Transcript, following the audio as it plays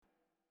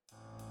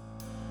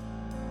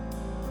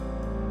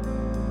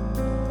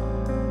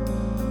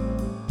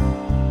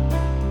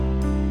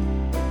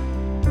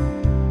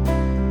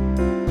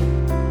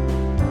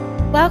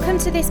Welcome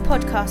to this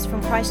podcast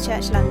from Christ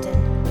Church London.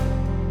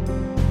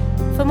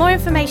 For more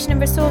information and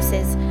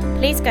resources,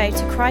 please go to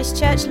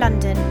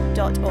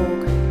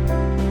christchurchlondon.org.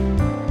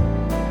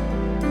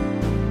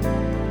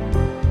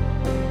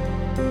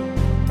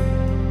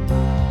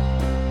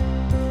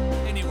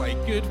 Anyway,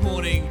 good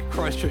morning,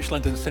 Christ Church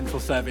London Central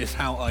Service.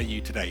 How are you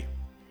today?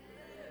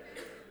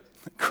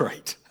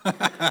 Great.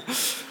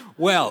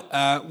 Well,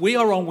 we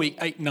are on week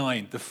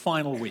 8-9, the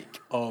final week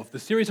of the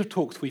series of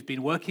talks we've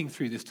been working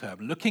through this term,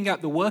 looking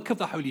at the work of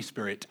the Holy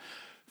Spirit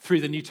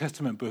through the New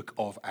Testament book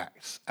of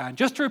Acts. And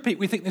just to repeat,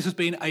 we think this has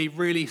been a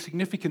really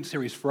significant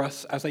series for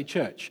us as a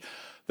church,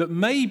 that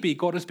maybe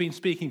God has been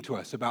speaking to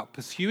us about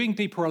pursuing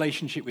deeper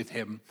relationship with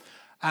him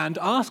and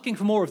asking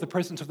for more of the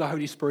presence of the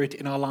Holy Spirit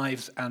in our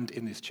lives and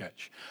in this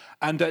church.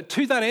 And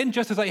to that end,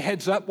 just as a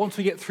heads up, once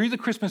we get through the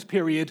Christmas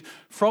period,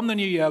 from the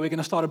new year, we're going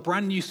to start a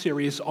brand new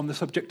series on the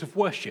subject of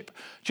worship,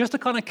 just to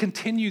kind of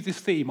continue this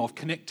theme of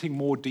connecting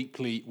more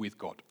deeply with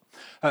God.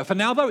 For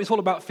now, though, it's all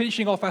about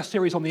finishing off our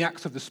series on the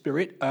Acts of the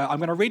Spirit. I'm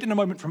going to read in a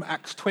moment from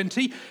Acts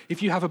 20.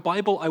 If you have a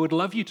Bible, I would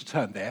love you to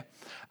turn there.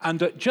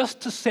 And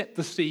just to set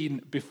the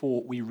scene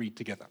before we read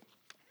together.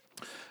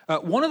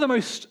 One of the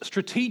most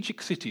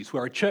strategic cities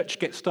where a church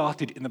gets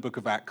started in the book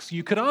of Acts,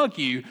 you could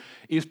argue,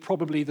 is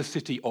probably the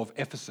city of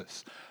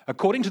Ephesus.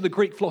 According to the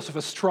Greek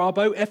philosopher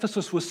Strabo,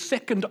 Ephesus was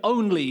second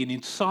only in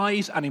its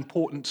size and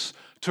importance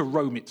to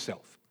Rome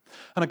itself.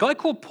 And a guy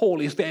called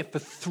Paul is there for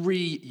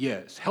 3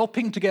 years,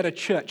 helping to get a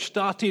church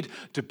started,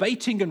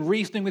 debating and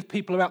reasoning with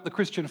people about the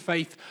Christian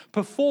faith,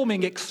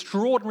 performing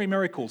extraordinary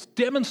miracles,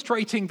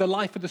 demonstrating the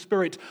life of the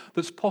Spirit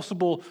that's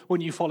possible when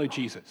you follow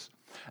Jesus.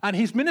 And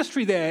his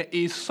ministry there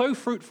is so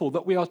fruitful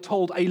that we are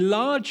told a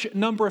large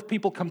number of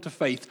people come to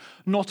faith,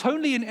 not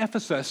only in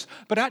Ephesus,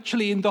 but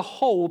actually in the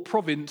whole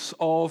province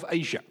of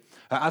Asia.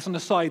 As an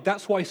aside,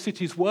 that's why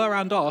cities were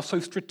and are so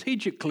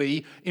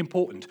strategically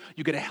important.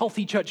 You get a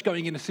healthy church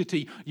going in a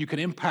city, you can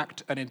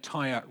impact an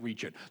entire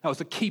region. That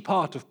was a key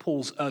part of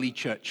Paul's early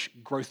church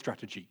growth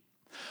strategy.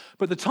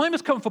 But the time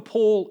has come for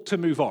Paul to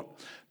move on.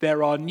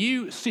 There are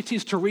new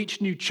cities to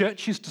reach, new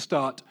churches to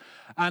start.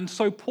 And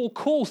so Paul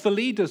calls the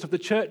leaders of the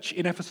church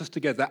in Ephesus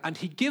together and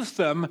he gives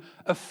them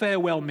a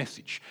farewell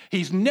message.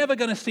 He's never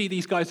going to see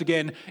these guys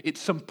again.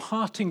 It's some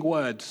parting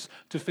words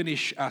to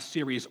finish our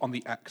series on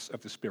the Acts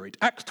of the Spirit.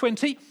 Acts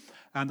 20,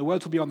 and the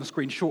words will be on the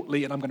screen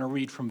shortly, and I'm going to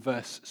read from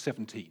verse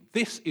 17.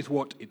 This is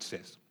what it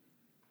says.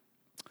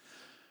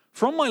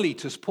 From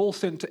Miletus, Paul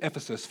sent to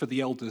Ephesus for the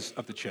elders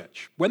of the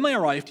church. When they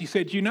arrived, he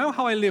said, "You know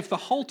how I lived the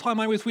whole time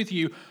I was with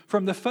you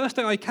from the first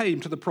day I came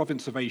to the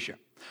province of Asia.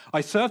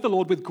 I served the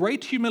Lord with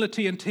great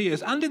humility and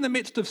tears, and in the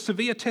midst of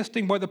severe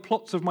testing by the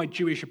plots of my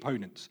Jewish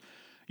opponents.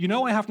 You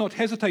know I have not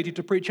hesitated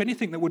to preach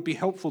anything that would be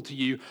helpful to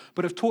you,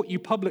 but have taught you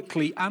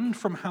publicly and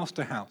from house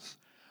to house.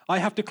 I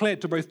have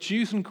declared to both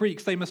Jews and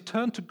Greeks they must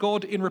turn to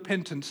God in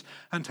repentance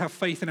and have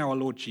faith in our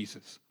Lord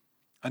Jesus.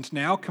 And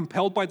now,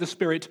 compelled by the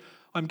Spirit,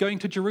 I'm going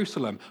to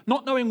Jerusalem,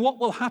 not knowing what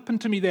will happen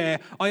to me there.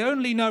 I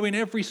only know in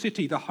every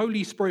city the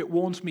Holy Spirit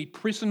warns me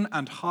prison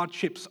and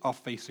hardships are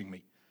facing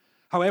me.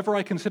 However,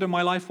 I consider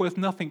my life worth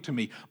nothing to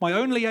me. My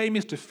only aim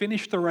is to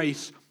finish the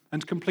race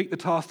and complete the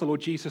task the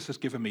Lord Jesus has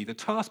given me, the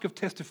task of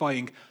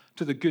testifying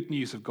to the good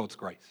news of God's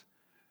grace.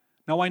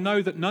 Now I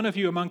know that none of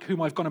you among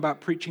whom I've gone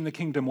about preaching the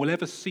kingdom will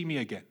ever see me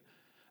again.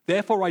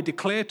 Therefore, I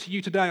declare to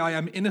you today I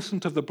am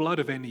innocent of the blood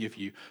of any of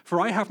you,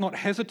 for I have not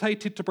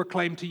hesitated to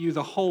proclaim to you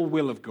the whole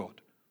will of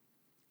God.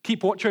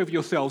 Keep watch over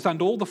yourselves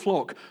and all the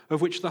flock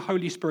of which the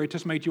Holy Spirit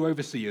has made you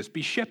overseers.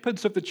 Be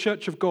shepherds of the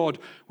church of God,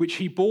 which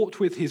he bought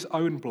with his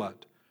own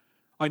blood.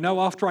 I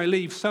know after I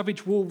leave,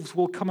 savage wolves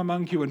will come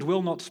among you and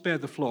will not spare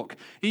the flock.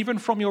 Even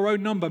from your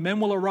own number, men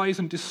will arise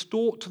and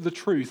distort the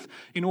truth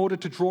in order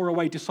to draw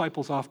away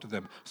disciples after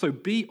them. So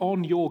be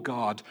on your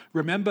guard.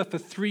 Remember, for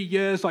 3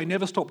 years I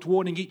never stopped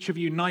warning each of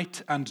you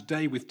night and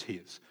day with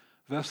tears."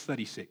 Verse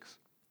 36.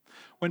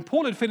 When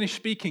Paul had finished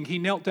speaking, he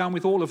knelt down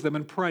with all of them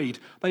and prayed.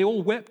 They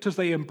all wept as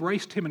they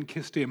embraced him and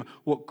kissed him.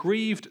 What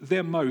grieved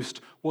them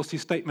most was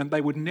his statement they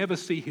would never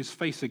see his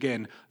face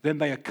again. Then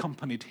they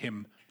accompanied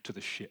him to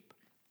the ship.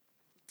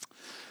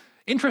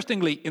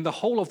 Interestingly, in the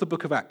whole of the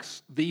book of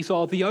Acts, these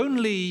are the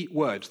only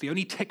words, the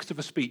only text of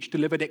a speech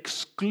delivered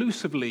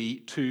exclusively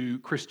to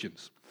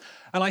Christians.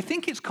 And I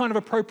think it's kind of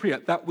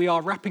appropriate that we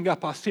are wrapping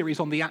up our series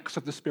on the Acts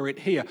of the Spirit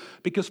here,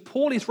 because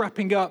Paul is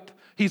wrapping up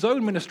his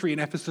own ministry in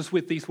Ephesus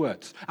with these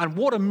words. And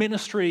what a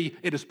ministry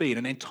it has been.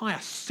 An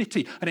entire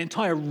city, an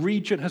entire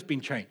region has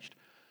been changed.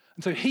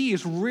 And so he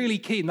is really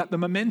keen that the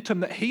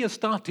momentum that he has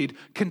started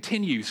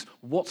continues.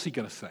 What's he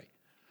going to say?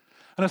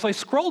 And as I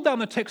scrolled down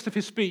the text of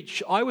his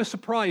speech, I was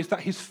surprised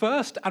that his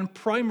first and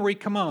primary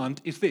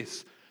command is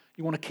this.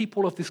 You want to keep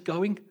all of this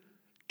going?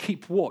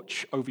 Keep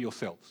watch over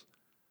yourselves.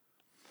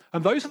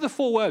 And those are the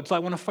 4 words I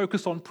want to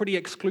focus on pretty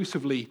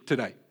exclusively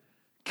today.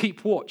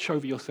 Keep watch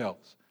over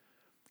yourselves.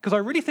 Because I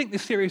really think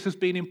this series has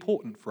been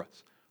important for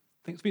us.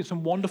 I think it's been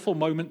some wonderful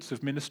moments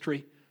of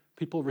ministry,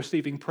 people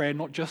receiving prayer,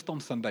 not just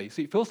on Sundays.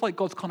 It feels like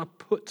God's kind of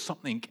put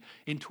something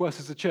into us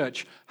as a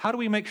church. How do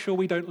we make sure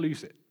we don't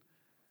lose it?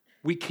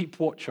 We keep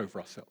watch over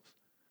ourselves.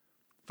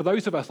 For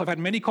those of us, I've had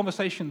many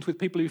conversations with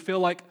people who feel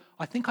like,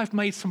 I think I've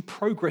made some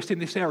progress in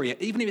this area,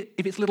 even if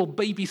it's little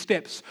baby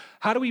steps.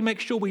 How do we make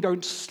sure we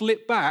don't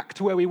slip back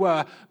to where we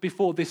were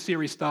before this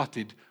series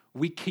started?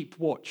 We keep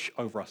watch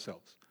over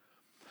ourselves.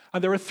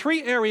 And there are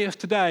 3 areas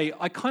today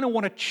I kind of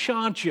want to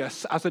charge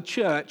us as a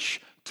church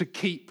to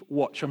keep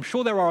watch. I'm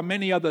sure there are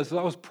many others. As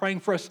I was praying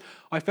for us,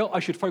 I felt I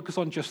should focus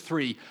on just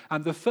 3.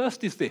 And the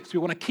first is this. We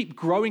want to keep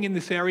growing in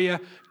this area.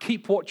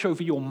 Keep watch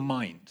over your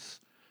minds.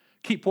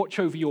 Keep watch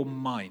over your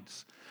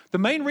minds. The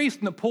main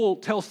reason that Paul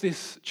tells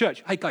this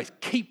church, hey guys,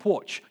 keep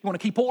watch. You want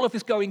to keep all of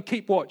this going,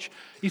 keep watch,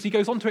 is he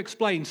goes on to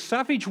explain,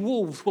 savage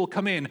wolves will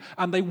come in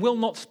and they will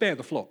not spare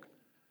the flock.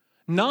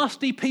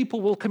 Nasty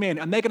people will come in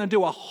and they're going to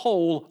do a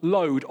whole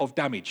load of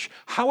damage.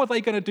 How are they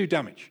going to do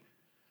damage?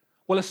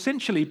 Well,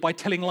 essentially by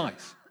telling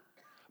lies,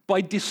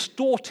 by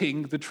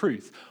distorting the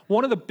truth.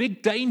 One of the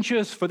big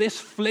dangers for this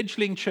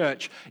fledgling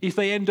church is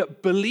they end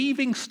up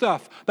believing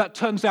stuff that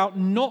turns out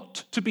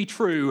not to be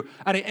true,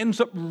 and it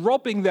ends up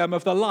robbing them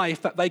of the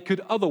life that they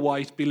could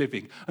otherwise be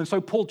living. And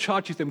so Paul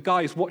charges them,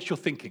 guys, watch your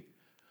thinking.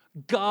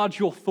 Guard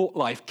your thought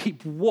life.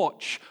 Keep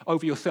watch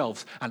over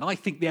yourselves. And I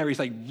think there is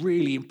a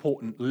really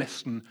important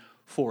lesson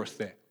for us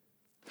there.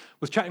 I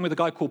was chatting with a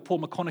guy called Paul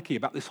McConaughey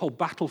about this whole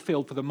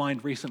battlefield for the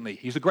mind recently.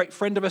 He's a great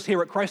friend of us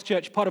here at Christ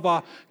Church, part of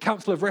our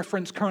Council of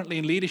Reference, currently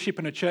in leadership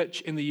in a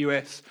church in the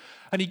US.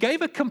 And he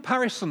gave a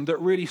comparison that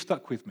really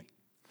stuck with me.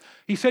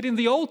 He said in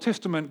the Old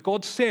Testament,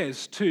 God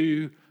says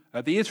to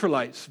the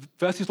Israelites,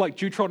 verses like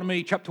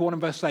Deuteronomy chapter 1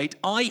 and verse 8,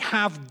 I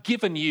have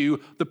given you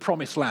the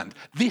promised land.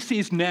 This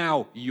is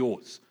now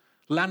yours.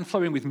 Land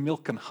flowing with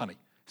milk and honey.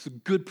 It's a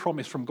good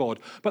promise from God.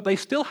 But they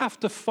still have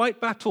to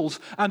fight battles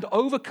and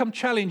overcome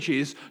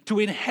challenges to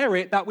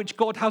inherit that which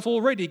God has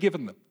already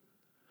given them.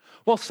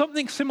 Well,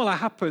 something similar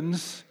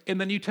happens in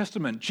the New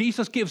Testament.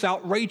 Jesus gives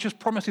outrageous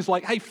promises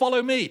like, hey,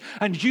 follow me,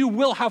 and you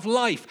will have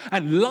life,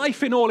 and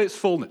life in all its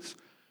fullness.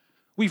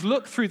 We've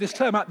looked through this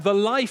term at the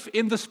life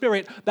in the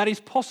Spirit that is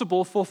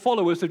possible for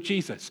followers of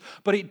Jesus.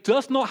 But it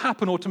does not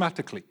happen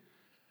automatically.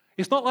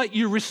 It's not like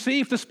you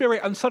receive the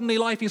Spirit and suddenly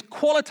life is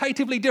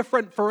qualitatively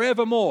different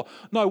forevermore.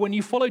 No, when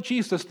you follow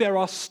Jesus, there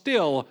are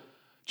still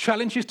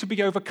challenges to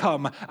be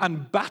overcome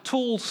and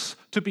battles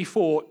to be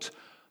fought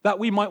that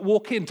we might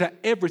walk into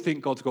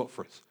everything God's got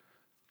for us.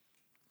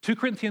 2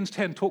 Corinthians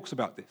 10 talks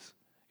about this.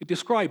 It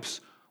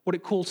describes what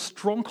it calls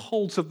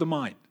strongholds of the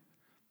mind,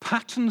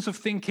 patterns of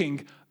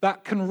thinking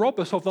that can rob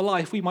us of the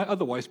life we might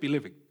otherwise be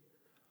living.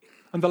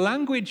 And the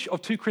language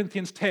of 2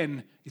 Corinthians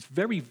 10 is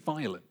very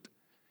violent.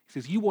 He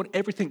says, you want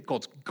everything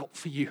God's got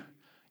for you.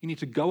 You need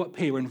to go up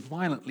here and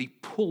violently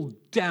pull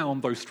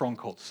down those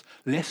strongholds,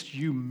 lest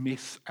you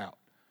miss out.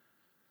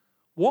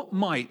 What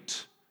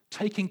might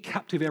taking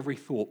captive every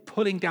thought,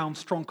 pulling down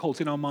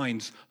strongholds in our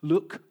minds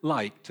look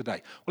like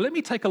today? Well, let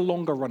me take a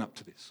longer run up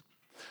to this.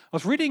 I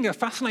was reading a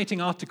fascinating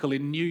article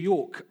in New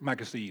York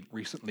Magazine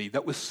recently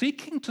that was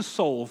seeking to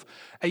solve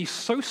a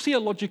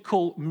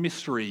sociological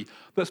mystery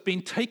that's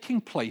been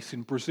taking place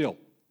in Brazil.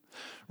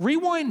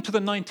 Rewind to the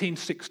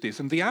 1960s,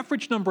 and the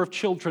average number of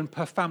children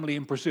per family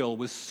in Brazil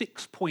was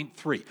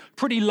 6.3.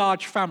 Pretty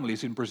large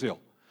families in Brazil.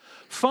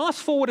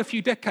 Fast forward a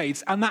few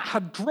decades, and that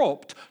had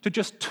dropped to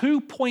just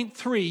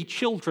 2.3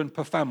 children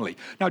per family.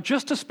 Now,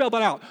 just to spell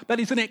that out,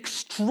 that is an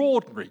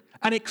extraordinary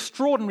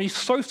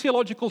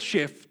sociological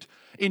shift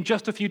in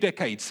just a few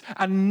decades,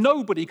 and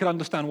nobody could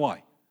understand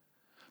why.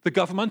 The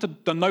government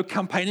had done no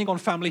campaigning on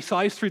family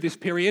size through this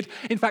period.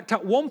 In fact,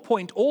 at one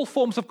point, all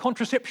forms of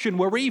contraception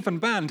were even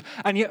banned,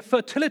 and yet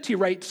fertility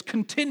rates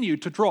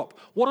continued to drop.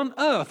 What on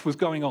earth was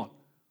going on?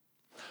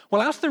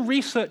 Well, as the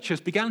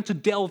researchers began to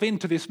delve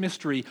into this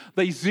mystery,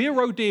 they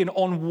zeroed in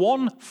on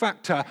one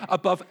factor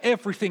above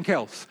everything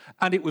else,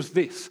 and it was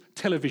this: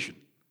 television.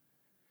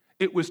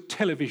 It was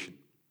television.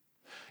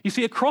 You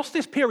see, across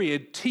this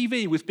period,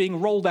 TV was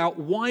being rolled out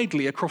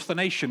widely across the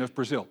nation of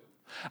Brazil.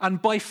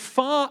 And by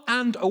far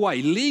and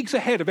away, leagues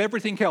ahead of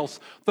everything else,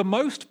 the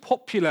most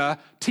popular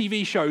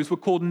TV shows were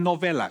called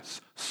novelas,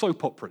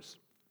 soap operas.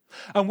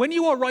 And when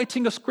you are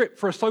writing a script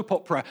for a soap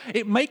opera,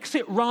 it makes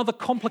it rather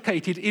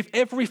complicated if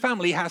every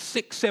family has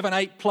 6, 7,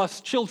 8 plus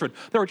children.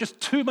 There are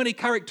just too many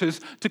characters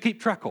to keep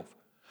track of.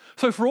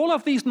 So for all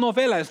of these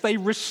novelas, they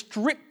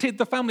restricted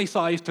the family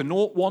size to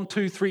 0, 1,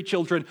 2, 3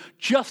 children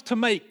just to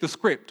make the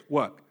script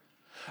work.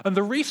 And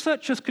the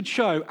researchers could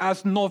show,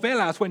 as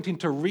novelas went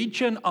into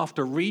region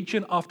after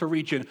region after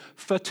region,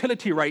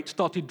 fertility rates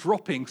started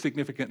dropping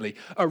significantly.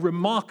 A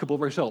remarkable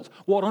result.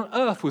 What on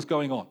earth was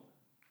going on?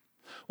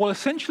 Well,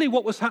 essentially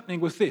what was happening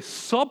was this.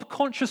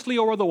 Subconsciously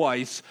or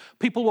otherwise,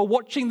 people were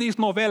watching these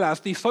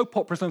novelas, these soap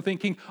operas, and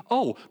thinking,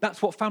 oh,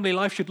 that's what family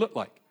life should look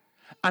like.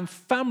 And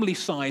family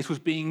size was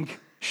being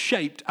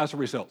shaped as a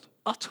result.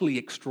 Utterly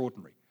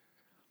extraordinary.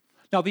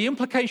 Now, the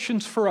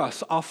implications for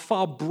us are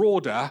far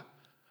broader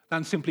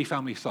than simply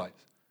family size.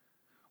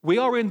 We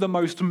are in the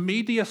most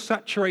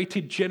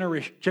media-saturated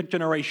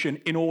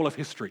generation in all of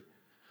history.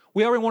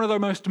 We are in one of the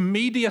most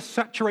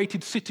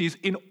media-saturated cities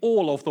in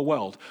all of the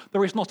world.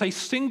 There is not a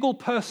single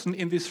person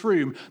in this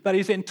room that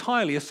is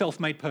entirely a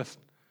self-made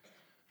person.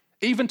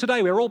 Even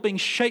today, we're all being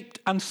shaped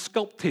and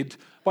sculpted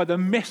by the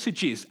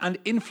messages and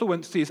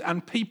influences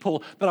and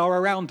people that are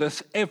around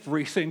us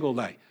every single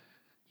day.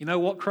 You know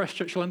what,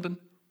 Christchurch London?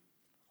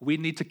 We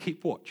need to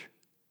keep watch.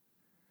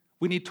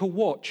 We need to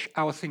watch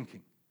our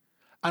thinking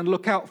and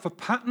look out for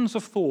patterns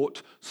of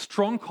thought,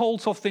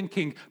 strongholds of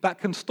thinking that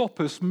can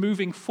stop us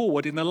moving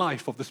forward in the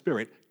life of the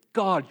Spirit.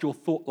 Guard your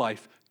thought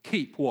life.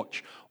 Keep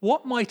watch.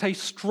 What might a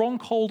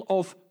stronghold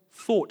of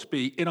thought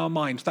be in our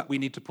minds that we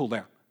need to pull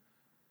down?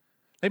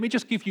 Let me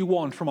just give you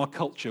one from our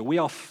culture. We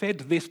are fed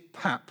this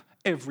pap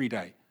every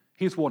day.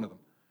 Here's one of them.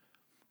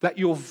 That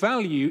your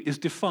value is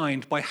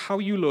defined by how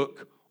you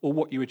look or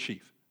what you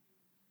achieve.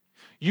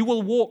 You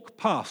will walk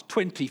past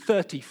 20,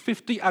 30,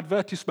 50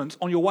 advertisements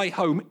on your way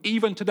home,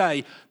 even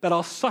today, that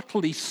are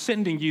subtly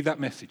sending you that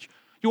message.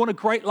 You want a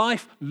great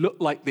life? Look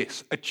like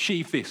this.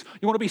 Achieve this.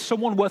 You want to be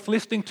someone worth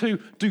listening to?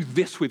 Do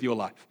this with your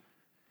life.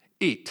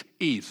 It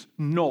is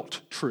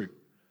not true.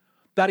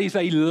 That is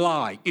a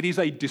lie. It is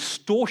a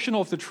distortion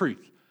of the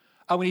truth.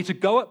 And we need to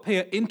go up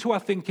here into our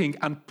thinking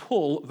and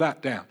pull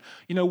that down.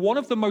 You know, one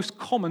of the most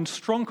common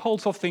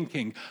strongholds of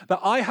thinking that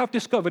I have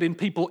discovered in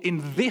people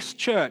in this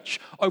church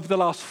over the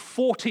last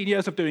 14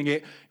 years of doing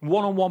it, in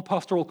one-on-one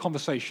pastoral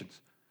conversations.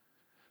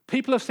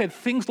 People have said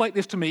things like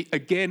this to me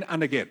again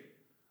and again.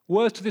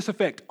 Words to this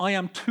effect: I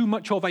am too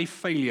much of a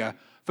failure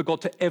for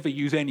God to ever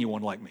use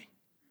anyone like me.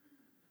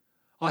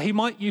 He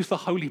might use the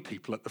holy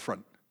people at the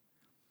front.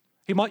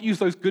 He might use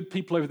those good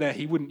people over there.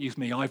 He wouldn't use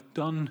me. I've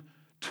done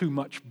too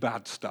much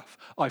bad stuff.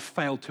 I've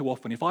failed too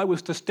often. If I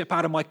was to step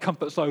out of my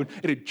comfort zone,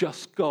 it'd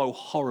just go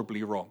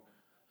horribly wrong.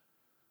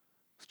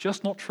 It's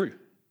just not true.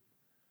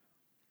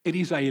 It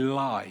is a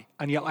lie.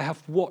 And yet I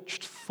have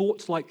watched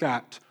thoughts like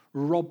that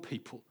rob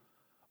people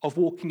of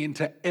walking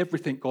into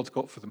everything God's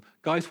got for them.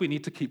 Guys, we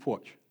need to keep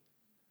watch.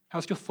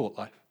 How's your thought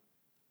life?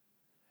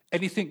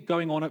 Anything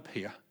going on up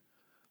here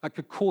that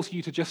could cause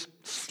you to just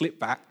slip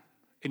back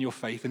in your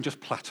faith and just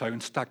plateau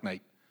and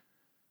stagnate?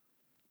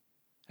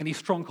 Any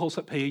strongholds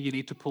up here you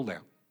need to pull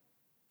down?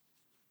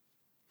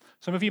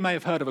 Some of you may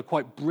have heard of a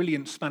quite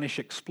brilliant Spanish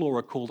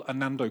explorer called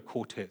Hernando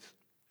Cortés.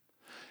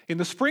 In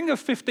the spring of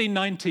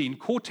 1519,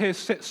 Cortés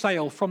set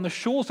sail from the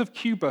shores of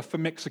Cuba for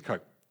Mexico.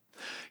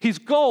 His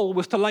goal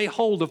was to lay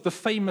hold of the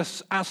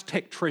famous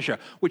Aztec treasure,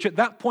 which at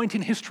that point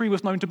in history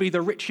was known to be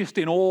the richest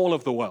in all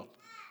of the world.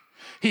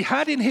 He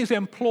had in his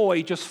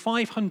employ just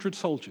 500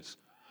 soldiers,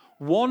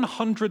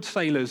 100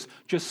 sailors,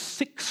 just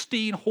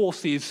 16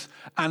 horses,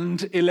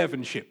 and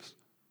 11 ships.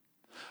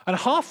 And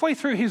halfway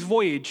through his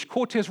voyage,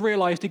 Cortés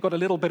realized he got a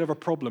little bit of a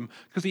problem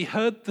because he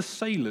heard the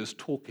sailors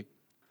talking.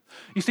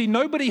 You see,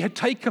 nobody had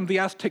taken the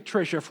Aztec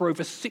treasure for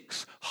over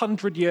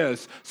 600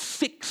 years,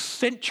 6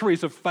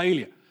 centuries of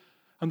failure.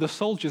 And the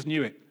soldiers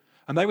knew it.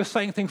 And they were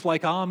saying things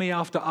like, army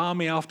after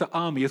army after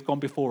army has gone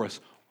before us.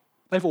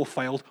 They've all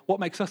failed. What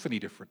makes us any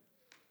different?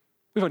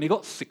 We've only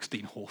got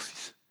 16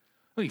 horses,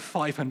 only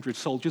 500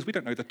 soldiers. We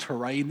don't know the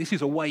terrain. This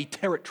is away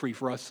territory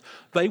for us.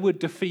 They were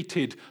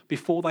defeated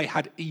before they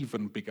had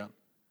even begun.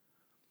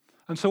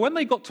 And so when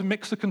they got to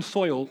Mexican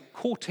soil,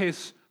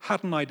 Cortés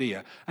had an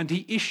idea, and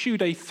he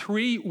issued a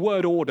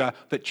 3-word order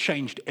that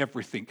changed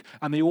everything.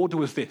 And the order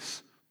was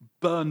this: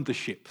 burn the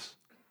ships.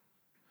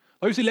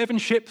 Those 11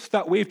 ships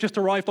that we've just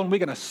arrived on, we're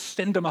going to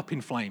send them up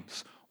in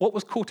flames. What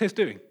was Cortés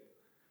doing?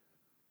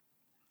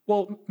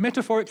 Well,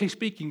 metaphorically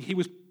speaking, he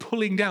was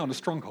pulling down a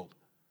stronghold.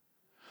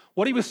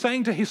 What he was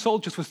saying to his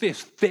soldiers was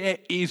this: there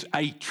is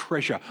a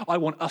treasure I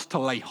want us to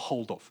lay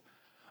hold of.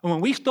 And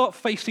when we start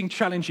facing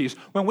challenges,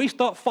 when we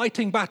start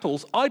fighting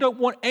battles, I don't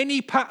want any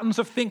patterns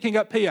of thinking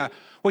up here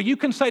where you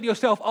can say to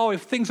yourself, oh,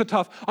 if things are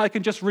tough, I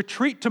can just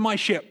retreat to my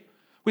ship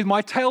with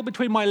my tail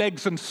between my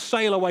legs and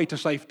sail away to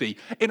safety.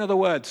 In other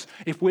words,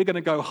 if we're going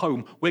to go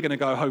home, we're going to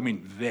go home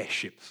in their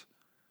ships.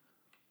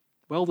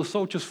 Well, the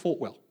soldiers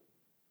fought well.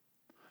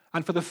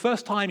 And for the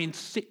first time in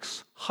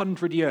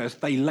 600 years,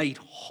 they laid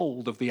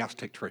hold of the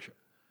Aztec treasure.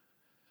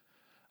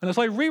 And as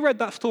I reread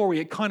that story,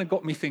 it kind of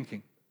got me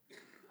thinking.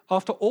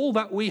 After all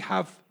that we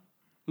have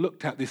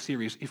looked at this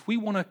series, if we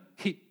want to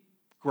keep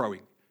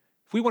growing,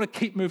 if we want to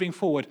keep moving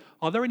forward,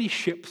 are there any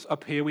ships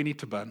up here we need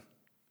to burn?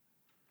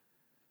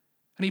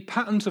 Any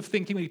patterns of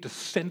thinking we need to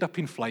send up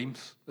in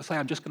flames that say,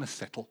 I'm just going to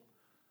settle.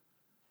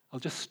 I'll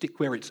just stick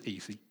where it's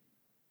easy.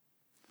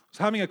 I was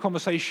having a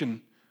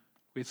conversation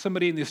with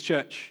somebody in this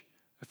church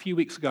a few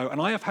weeks ago,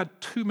 and I have had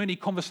too many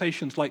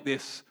conversations like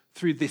this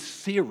through this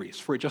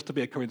series for it just to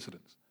be a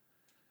coincidence.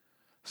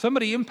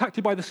 Somebody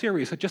impacted by the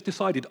series had just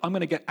decided, I'm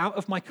going to get out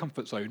of my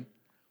comfort zone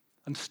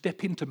and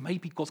step into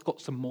maybe God's got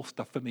some more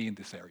stuff for me in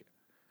this area.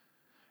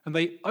 And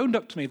they owned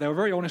up to me, they were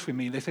very honest with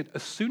me, they said,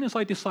 as soon as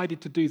I decided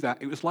to do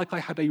that, it was like I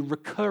had a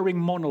recurring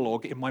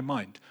monologue in my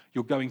mind.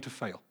 You're going to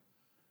fail.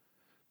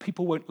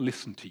 People won't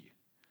listen to you.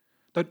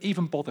 Don't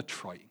even bother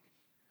trying.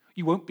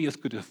 You won't be as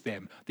good as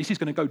them. This is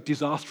going to go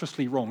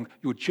disastrously wrong.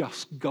 You're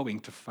just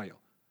going to fail.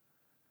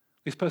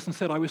 This person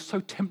said, I was so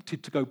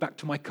tempted to go back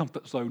to my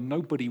comfort zone,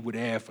 nobody would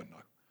ever know.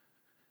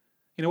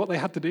 You know what they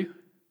had to do?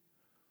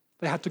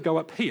 They had to go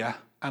up here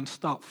and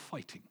start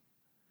fighting.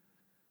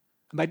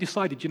 And they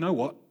decided, you know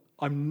what?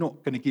 I'm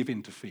not going to give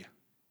in to fear.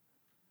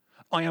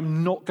 I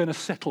am not going to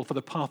settle for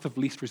the path of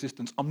least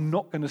resistance. I'm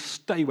not going to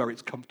stay where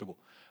it's comfortable.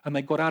 And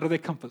they got out of their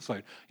comfort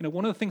zone.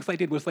 One of the things they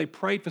did was they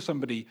prayed for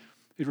somebody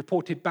who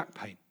reported back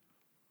pain.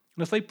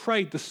 And as they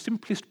prayed the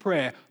simplest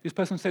prayer, this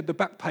person said the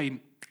back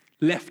pain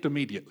left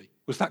immediately.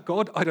 Was that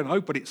God? I don't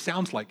know, but it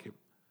sounds like him.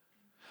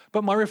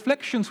 But my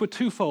reflections were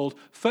twofold.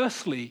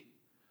 Firstly,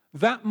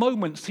 that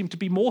moment seemed to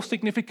be more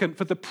significant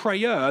for the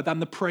prayer than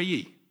the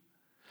prayee.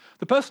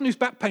 The person whose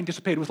back pain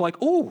disappeared was like,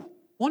 oh,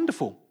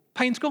 wonderful,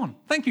 pain's gone.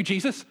 Thank you,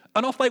 Jesus.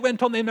 And off they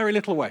went on their merry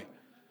little way.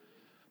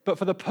 But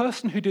for the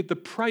person who did the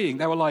praying,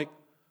 they were like,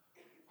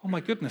 oh my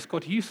goodness,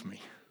 God used me.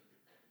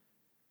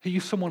 He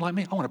used someone like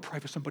me. I want to pray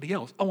for somebody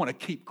else. I want to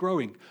keep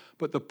growing.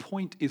 But the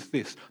point is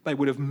this, they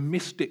would have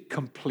missed it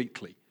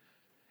completely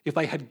if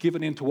they had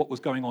given in to what was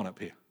going on up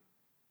here.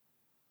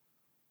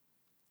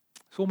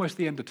 It's almost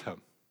the end of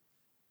term.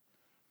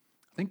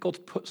 I think God's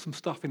put some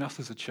stuff in us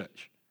as a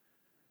church.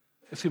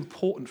 It's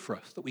important for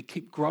us that we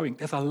keep growing.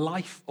 There's a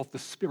life of the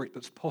Spirit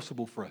that's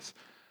possible for us.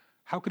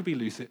 How could we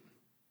lose it?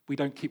 We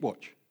don't keep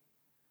watch.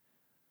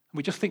 And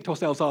we just think to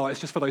ourselves, oh, it's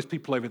just for those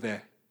people over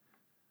there.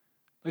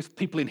 Those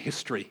people in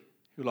history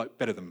who are like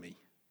better than me.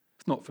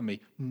 It's not for me.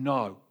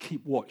 No,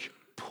 keep watch.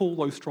 Pull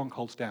those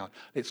strongholds down.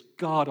 Let's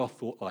guard our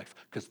thought life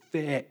because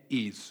there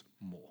is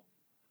more.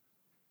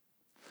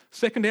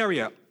 Second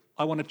area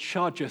I want to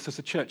charge us as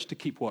a church to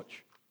keep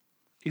watch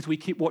is we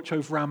keep watch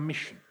over our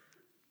mission.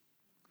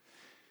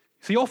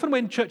 See, often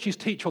when churches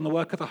teach on the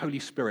work of the Holy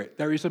Spirit,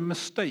 there is a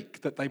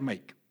mistake that they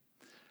make.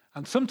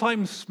 And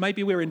sometimes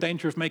maybe we're in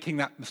danger of making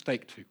that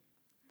mistake too.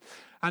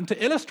 And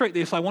to illustrate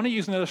this, I want to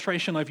use an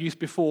illustration I've used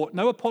before.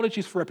 No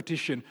apologies for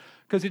repetition,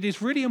 because it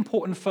is really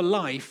important for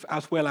life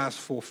as well as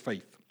for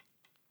faith.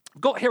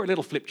 I've got here a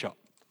little flip chart.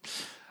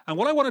 And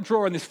what I want to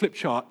draw on this flip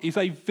chart is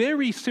a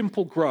very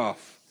simple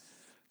graph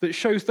that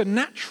shows the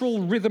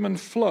natural rhythm and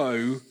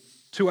flow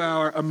to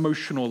our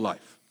emotional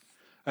life.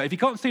 If you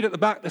can't see it at the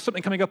back, there's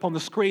something coming up on the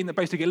screen that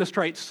basically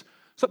illustrates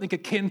something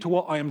akin to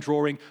what I am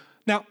drawing.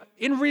 Now,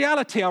 in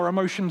reality, our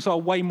emotions are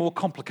way more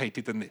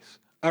complicated than this.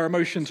 Our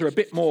emotions are a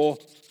bit more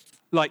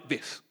like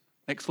this.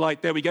 Next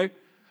slide, there we go.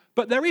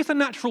 But there is a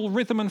natural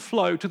rhythm and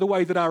flow to the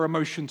way that our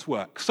emotions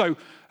work. So,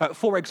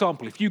 for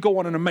example, if you go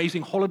on an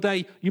amazing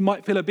holiday, you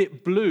might feel a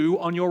bit blue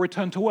on your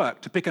return to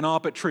work, to pick an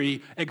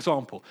arbitrary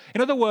example.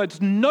 In other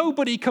words,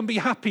 nobody can be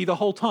happy the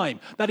whole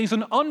time. That is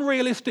an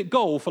unrealistic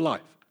goal for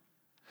life.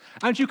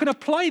 And you can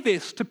apply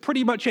this to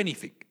pretty much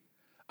anything.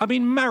 I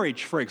mean,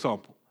 marriage, for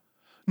example.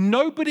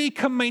 Nobody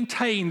can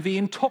maintain the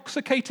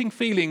intoxicating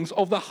feelings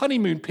of the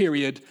honeymoon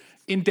period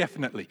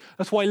indefinitely.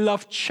 That's why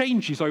love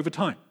changes over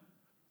time.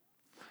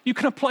 You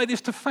can apply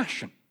this to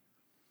fashion.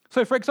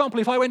 So, for example,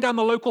 if I went down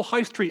the local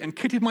high street and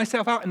kitted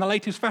myself out in the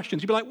latest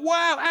fashions, you'd be like,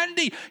 wow,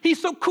 Andy,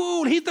 he's so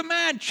cool, he's the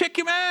man, check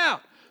him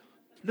out.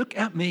 Look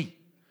at me.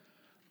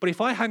 But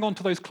if I hang on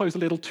to those clothes a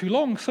little too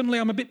long, suddenly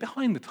I'm a bit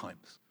behind the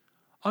times.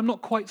 I'm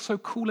not quite so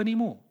cool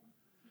anymore.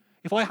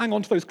 If I hang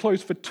on to those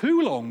clothes for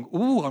too long,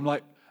 I'm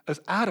like as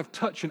out of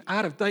touch and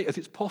out of date as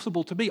it's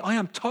possible to be. I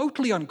am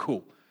totally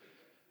uncool.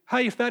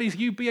 Hey, if that is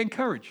you, be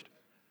encouraged.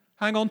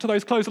 Hang on to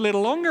those clothes a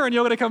little longer and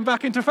you're going to come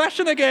back into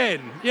fashion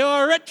again.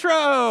 You're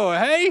retro,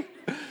 hey?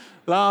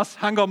 Lars,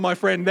 hang on, my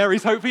friend. There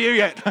is hope for you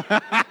yet.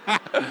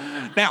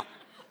 Now,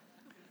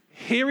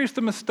 here is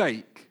the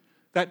mistake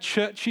that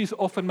churches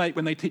often make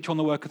when they teach on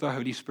the work of the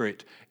Holy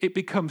Spirit. It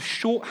becomes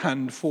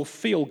shorthand for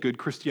feel-good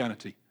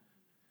Christianity.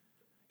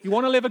 You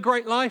want to live a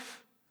great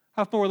life?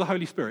 Have more of the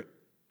Holy Spirit.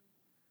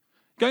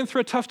 Going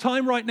through a tough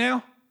time right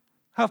now?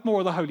 Have more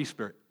of the Holy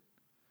Spirit.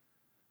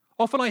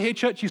 Often I hear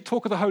churches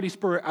talk of the Holy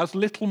Spirit as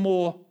little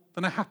more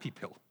than a happy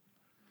pill.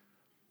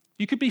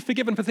 You could be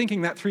forgiven for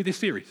thinking that through this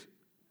series.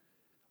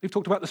 We've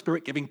talked about the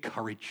Spirit giving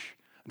courage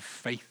and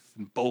faith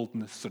and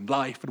boldness and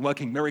life and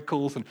working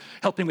miracles and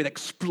helping with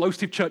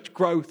explosive church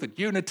growth and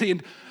unity.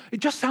 And it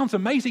just sounds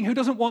amazing. Who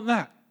doesn't want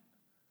that?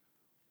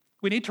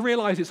 We need to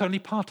realize it's only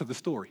part of the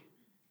story.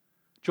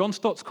 John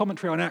Stott's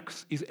commentary on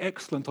Acts is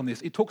excellent on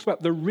this. It talks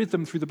about the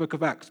rhythm through the book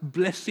of Acts,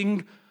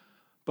 blessing,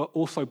 but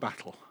also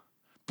battle.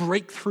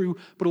 Breakthrough,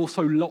 but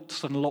also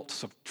lots and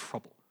lots of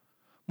trouble.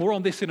 More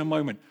on this in a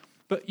moment.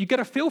 But you get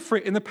a feel for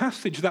it in the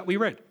passage that we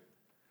read.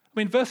 I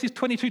mean, verses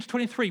 22 to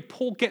 23,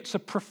 Paul gets a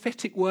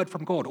prophetic word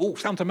from God. Oh,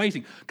 sounds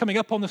amazing. Coming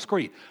up on the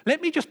screen.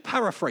 Let me just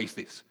paraphrase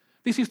this.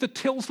 This is the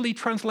Tilsley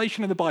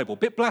translation of the Bible.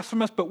 Bit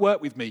blasphemous, but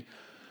work with me.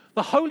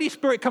 The Holy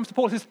Spirit comes to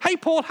Paul and says, hey,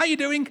 Paul, how you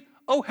doing?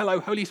 Oh, hello,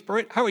 Holy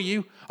Spirit. How are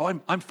you?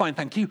 Oh, I'm fine,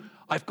 thank you.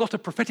 I've got a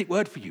prophetic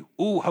word for you.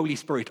 Oh, Holy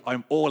Spirit,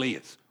 I'm all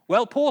ears.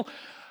 Well, Paul,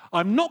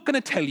 I'm not going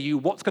to tell you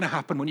what's going to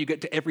happen when you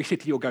get to every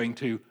city you're going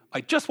to.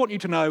 I just want you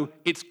to know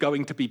it's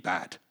going to be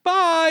bad.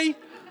 Bye.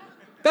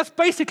 That's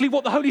basically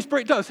what the Holy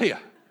Spirit does here.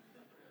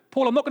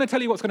 Paul, I'm not going to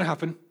tell you what's going to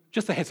happen.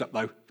 Just a heads up,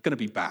 though. It's going to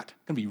be bad.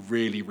 It's going to be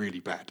really, really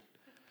bad.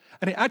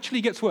 And it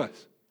actually gets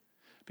worse.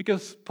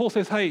 Because Paul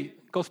says, hey,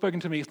 God's spoken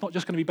to me. It's not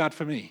just going to be bad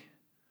for me.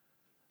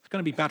 It's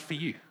going to be bad for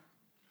you.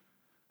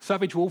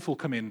 Savage wolves will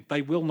come in.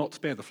 They will not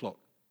spare the flock.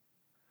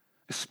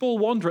 A small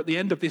wonder at the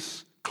end of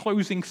this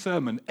closing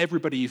sermon,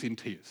 everybody is in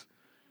tears.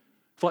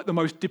 It's like the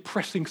most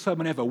depressing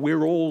sermon ever.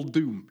 We're all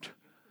doomed.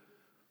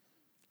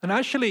 And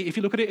actually, if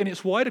you look at it in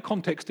its wider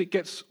context, it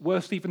gets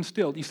worse even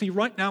still. You see,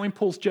 right now in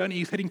Paul's journey,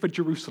 he's heading for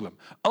Jerusalem.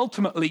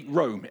 Ultimately,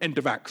 Rome, end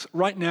of Acts.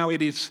 Right now,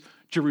 it is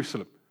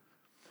Jerusalem.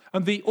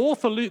 And the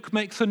author Luke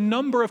makes a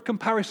number of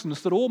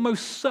comparisons that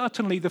almost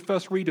certainly the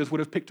first readers would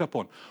have picked up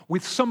on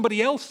with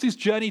somebody else's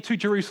journey to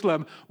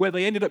Jerusalem where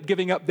they ended up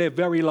giving up their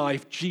very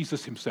life,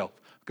 Jesus himself.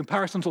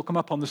 Comparisons will come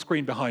up on the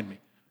screen behind me.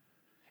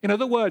 In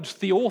other words,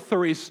 the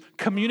author is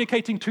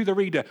communicating to the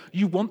reader,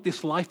 you want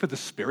this life of the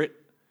Spirit?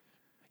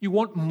 You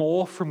want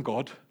more from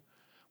God?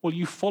 Well,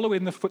 you follow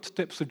in the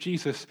footsteps of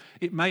Jesus,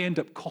 it may end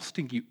up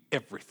costing you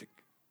everything.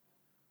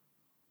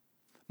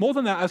 More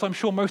than that, as I'm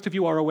sure most of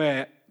you are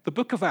aware, the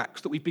book of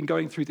Acts that we've been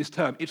going through this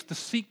term, it's the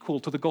sequel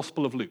to the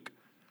Gospel of Luke.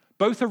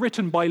 Both are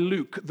written by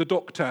Luke, the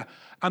doctor,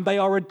 and they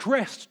are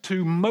addressed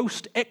to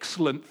most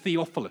excellent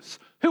Theophilus.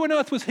 Who on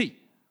earth was he?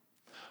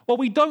 Well,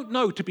 we don't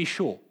know to be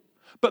sure.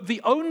 But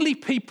the only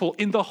people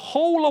in the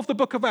whole of the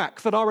book of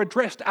Acts that are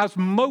addressed as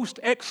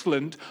most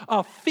excellent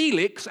are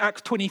Felix,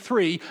 Acts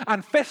 23,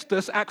 and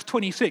Festus, Acts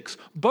 26,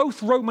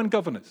 both Roman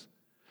governors.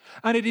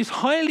 And it is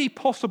highly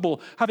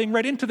possible, having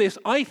read into this,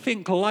 I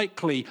think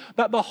likely,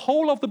 that the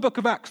whole of the book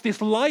of Acts,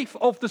 this life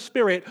of the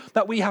Spirit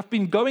that we have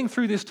been going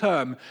through this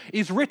term,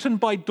 is written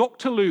by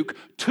Dr. Luke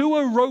to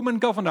a Roman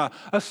governor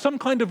as some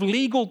kind of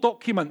legal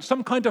document,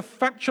 some kind of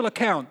factual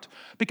account.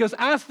 Because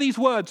as these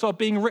words are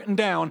being written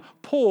down,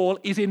 Paul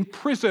is in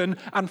prison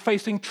and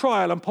facing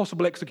trial and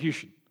possible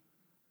execution.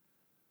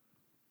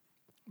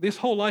 This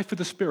whole life of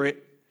the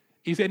Spirit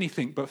is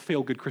anything but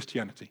feel-good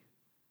Christianity.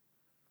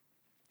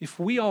 If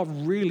we are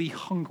really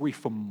hungry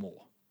for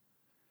more,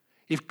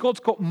 if God's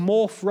got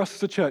more for us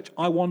as a church,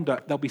 I wonder,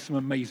 there'll be some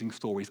amazing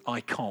stories.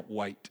 I can't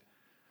wait.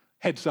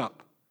 Heads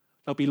up,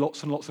 there'll be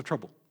lots and lots of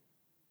trouble.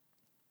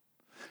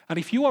 And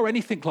if you are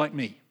anything like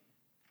me,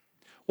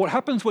 what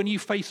happens when you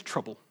face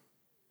trouble,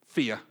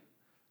 fear,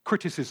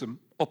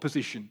 criticism,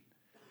 opposition,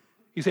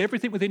 is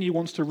everything within you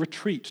wants to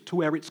retreat to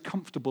where it's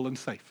comfortable and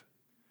safe.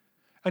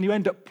 And you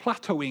end up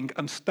plateauing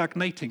and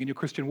stagnating in your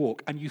Christian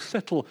walk, and you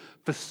settle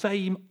for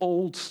same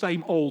old,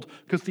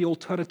 because the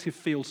alternative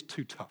feels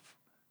too tough.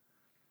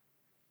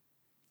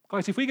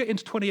 Guys, if we get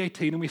into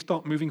 2018 and we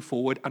start moving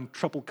forward and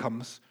trouble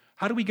comes,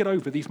 how do we get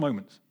over these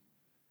moments?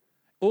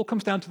 It all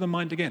comes down to the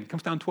mind again,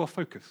 comes down to our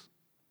focus.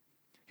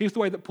 Here's the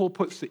way that Paul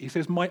puts it. He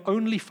says, my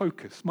only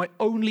focus, my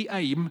only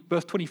aim,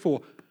 verse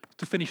 24,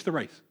 to finish the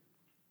race.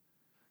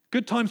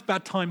 Good times,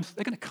 bad times,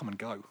 they're going to come and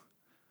go.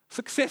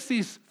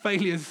 Successes,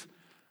 failures.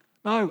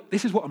 No,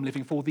 this is what I'm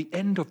living for, the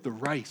end of the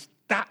race.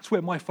 That's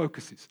where my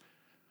focus is.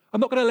 I'm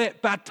not going to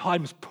let bad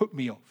times put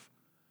me off.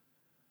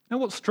 You know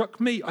what struck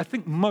me, I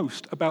think,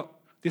 most about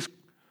this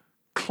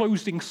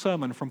closing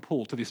sermon from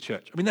Paul to this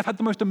church? I mean, they've had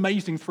the most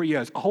amazing 3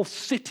 years. A whole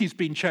city's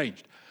been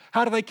changed.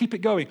 How do they keep it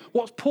going?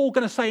 What's Paul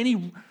going to say?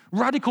 Any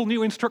radical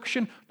new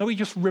instruction? No, he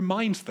just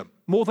reminds them,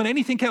 more than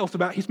anything else,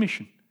 about his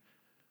mission.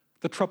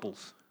 The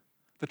troubles,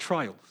 the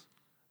trials,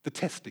 the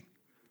testing,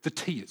 the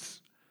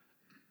tears.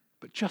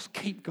 But just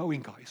keep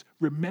going, guys.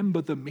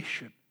 Remember the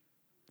mission.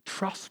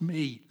 Trust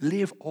me.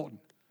 Live on.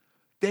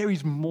 There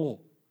is more.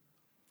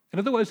 In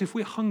other words, if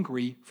we're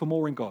hungry for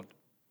more in God,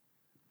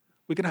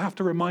 we're going to have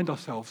to remind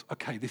ourselves,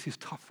 okay, this is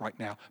tough right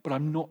now, but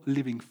I'm not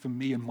living for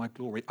me and my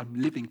glory. I'm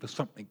living for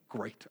something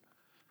greater.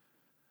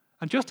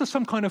 And just as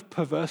some kind of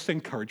perverse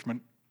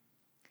encouragement,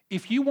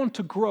 if you want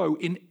to grow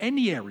in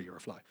any area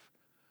of life,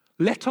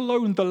 let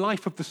alone the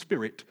life of the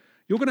Spirit,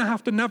 you're going to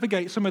have to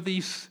navigate some of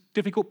these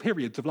difficult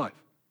periods of life.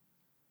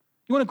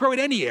 You want to grow in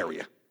any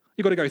area,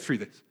 you've got to go through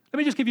this. Let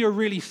me just give you a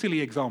really silly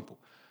example.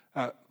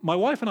 My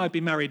wife and I have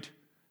been married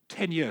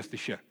 10 years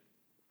this year.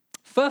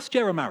 First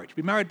year of marriage, we've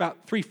been married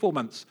about 3-4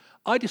 months.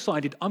 I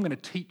decided I'm going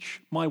to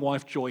teach my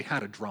wife, Joy, how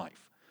to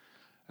drive.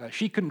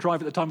 She couldn't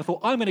drive at the time. I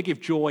thought, I'm going to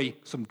give Joy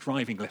some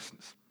driving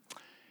lessons.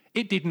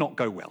 It did not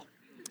go well.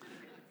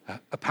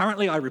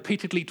 Apparently, I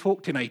repeatedly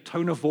talked in a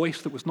tone of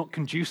voice that was not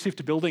conducive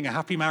to building a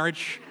happy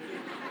marriage.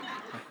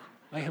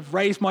 I have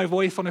raised my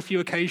voice on a few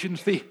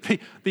occasions. The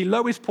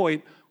lowest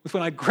point was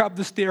when I grabbed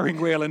the steering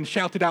wheel and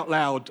shouted out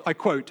loud, I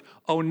quote,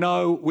 "Oh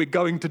no, we're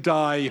going to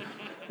die.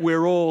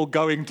 We're all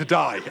going to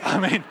die." I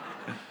mean,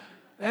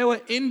 there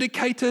were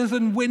indicators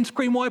and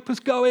windscreen wipers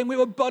going. We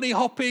were bunny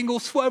hopping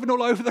or swerving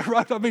all over the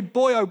road. I mean,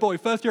 boy, oh boy,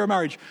 first year of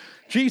marriage.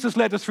 Jesus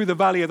led us through the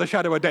valley of the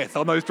shadow of death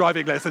on those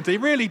driving lessons. He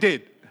really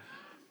did.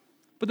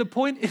 But the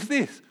point is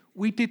this.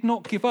 We did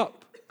not give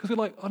up because we're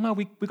like, oh no,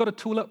 we got to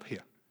tool up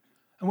here.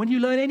 And when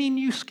you learn any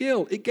new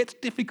skill, it gets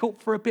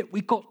difficult for a bit.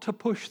 We got to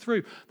push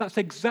through. That's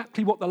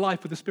exactly what the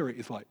life of the Spirit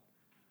is like.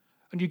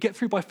 And you get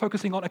through by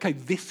focusing on, okay,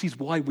 this is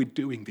why we're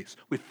doing this.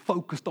 We're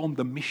focused on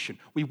the mission.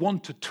 We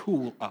want to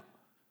tool up.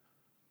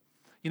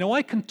 You know,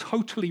 I can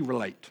totally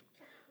relate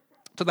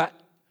to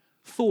that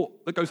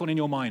thought that goes on in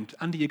your mind,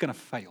 Andy, you're going to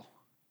fail.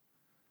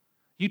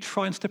 You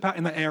try and step out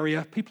in that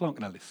area, people aren't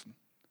going to listen.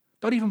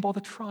 Don't even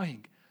bother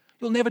trying.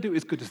 You'll never do it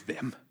as good as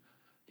them.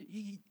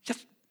 You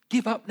just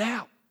give up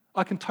now.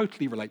 I can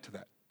totally relate to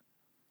that.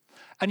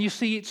 And you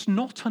see, it's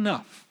not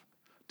enough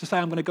to say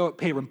I'm going to go up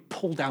here and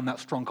pull down that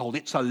stronghold.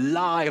 It's a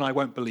lie and I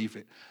won't believe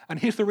it. And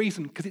here's the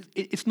reason, because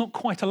it's not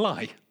quite a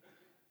lie.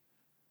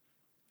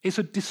 It's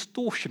a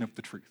distortion of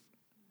the truth.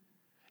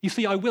 You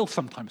see, I will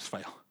sometimes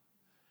fail.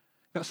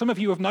 Now, some of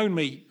you have known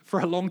me for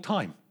a long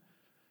time.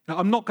 Now,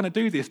 I'm not going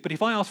to do this, but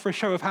if I ask for a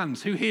show of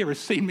hands, who here has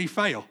seen me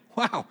fail?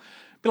 Wow.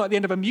 It'd be like the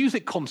end of a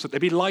music concert.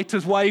 There'd be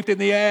lighters waved in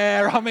the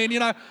air. I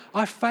mean,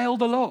 I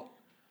failed a lot.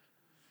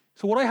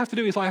 So what I have to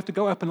do is I have to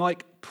go up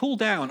and pull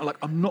down.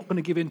 I'm not going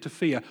to give in to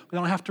fear, but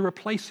then I have to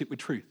replace it with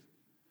truth.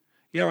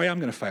 Yeah, I am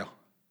going to fail.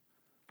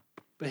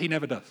 But he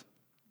never does.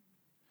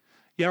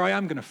 Yeah, I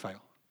am going to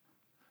fail.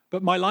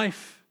 But my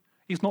life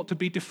is not to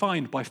be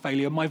defined by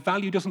failure. My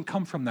value doesn't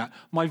come from that.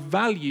 My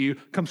value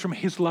comes from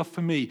his love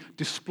for me,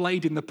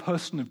 displayed in the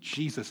person of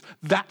Jesus.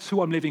 That's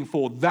who I'm living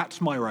for. That's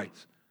my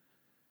race.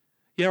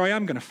 Yeah, I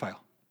am going to fail.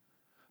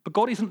 But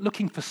God isn't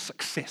looking for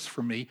success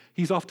from me.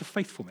 He's after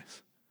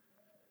faithfulness.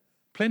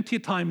 Plenty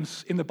of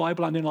times in the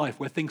Bible and in life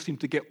where things seem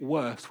to get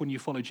worse when you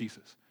follow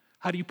Jesus.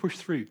 How do you push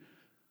through?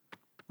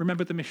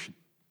 Remember the mission.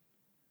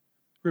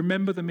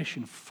 Remember the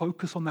mission.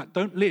 Focus on that.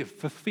 Don't live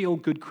for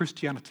feel-good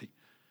Christianity.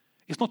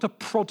 It's not a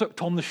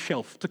product on the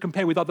shelf to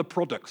compare with other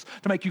products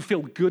to make you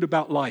feel good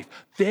about life.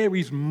 There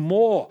is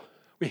more.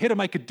 We're here to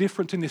make a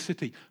difference in this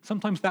city.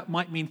 Sometimes that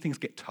might mean things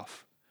get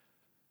tough.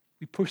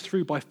 We push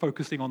through by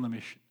focusing on the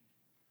mission.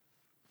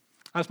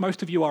 As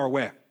most of you are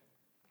aware,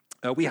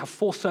 we have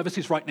 4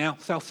 services right now,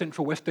 South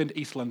Central, West End,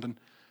 East London.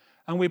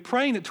 And we're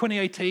praying that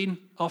 2018,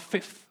 our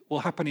 5th, will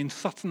happen in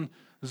Sutton,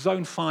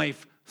 Zone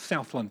 5,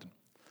 South London.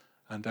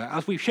 And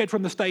as we've shared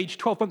from the stage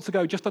 12 months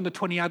ago, just under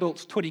 20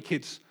 adults, 20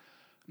 kids,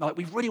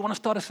 we really want to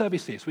start a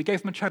service here. So we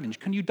gave them a challenge.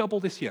 Can you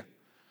double this year?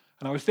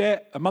 And I was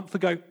there a month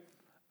ago,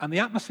 and the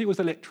atmosphere was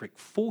electric.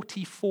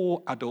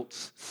 44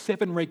 adults,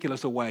 7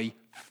 regulars away,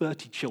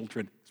 30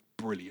 children. It's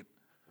brilliant.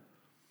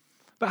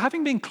 But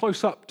having been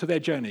close up to their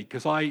journey,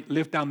 because I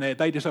live down there,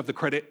 they deserve the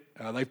credit.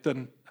 They've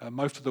done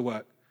most of the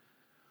work.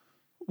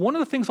 One of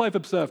the things I've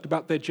observed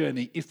about their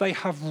journey is they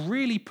have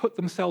really put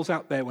themselves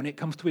out there when it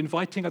comes to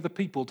inviting other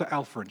people to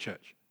Alpha and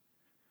Church.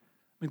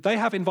 I mean, they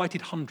have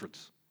invited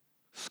hundreds.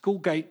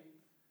 Schoolgate,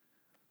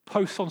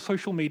 posts on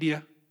social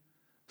media,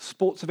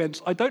 sports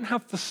events. I don't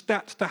have the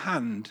stats to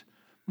hand.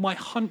 My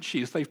hunch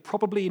is they've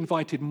probably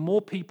invited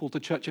more people to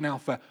Church in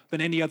Alpha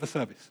than any other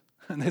service.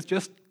 And there's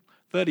just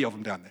 30 of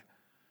them down there.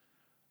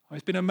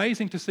 It's been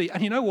amazing to see.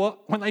 And you know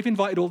what? When they've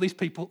invited all these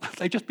people,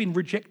 they've just been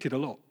rejected a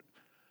lot.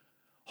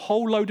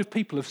 Whole load of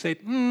people have said,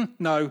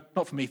 no,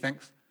 not for me,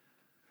 thanks.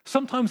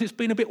 Sometimes it's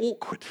been a bit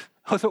awkward.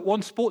 I was at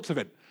one sports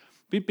event.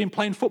 We've been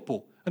playing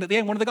football. And at the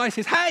end, one of the guys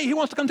says, hey, who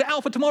wants to come to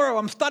Alpha tomorrow?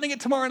 I'm studying it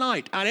tomorrow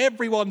night. And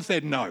everyone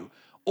said no.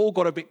 All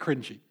got a bit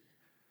cringy.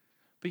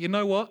 But you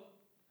know what?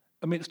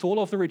 Amidst all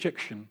of the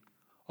rejection,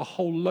 a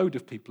whole load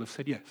of people have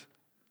said yes.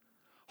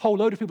 A whole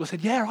load of people have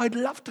said, yeah, I'd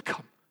love to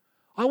come.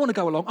 I want to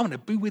go along. I'm going to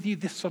be with you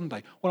this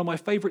Sunday. One of my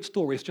favorite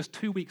stories just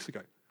 2 weeks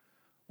ago.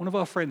 One of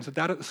our friends, a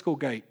dad at the school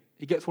gate,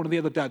 he gets one of the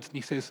other dads and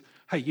he says,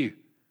 hey, you,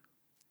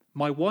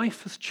 my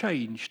wife has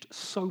changed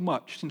so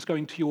much since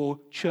going to your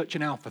Church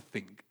in Alpha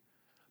thing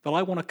that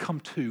I want to come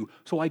too,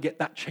 so I get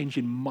that change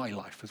in my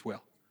life as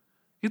well.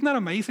 Isn't that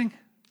amazing?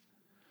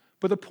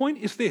 But the point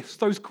is this,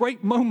 those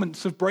great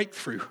moments of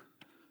breakthrough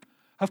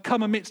have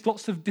come amidst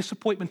lots of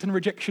disappointment and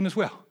rejection as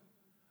well.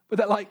 But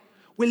they're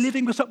we're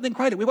living for something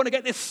greater. We want to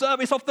get this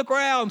service off the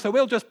ground, so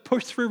we'll just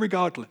push through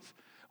regardless.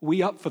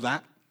 We up for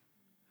that?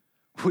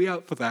 We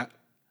up for that?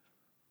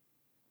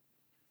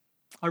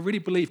 I really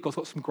believe God's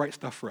got some great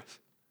stuff for us.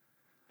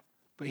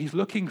 But he's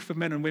looking for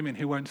men and women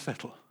who won't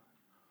settle,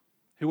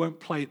 who won't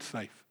play it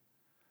safe.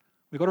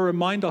 We've got to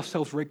remind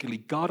ourselves regularly,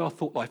 guard our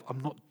thought life.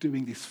 I'm not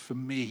doing this for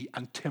me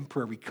and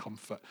temporary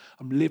comfort.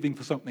 I'm living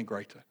for something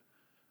greater.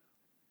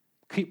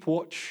 Keep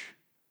watch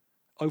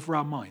over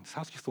our minds.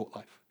 How's your thought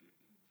life?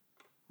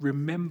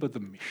 Remember the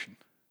mission.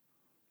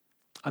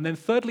 And then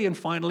thirdly and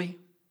finally,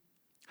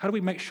 how do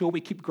we make sure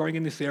we keep growing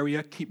in this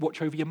area? Keep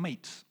watch over your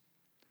mates.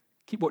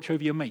 Keep watch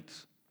over your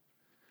mates.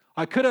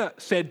 I could have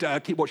said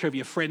keep watch over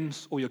your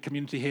friends or your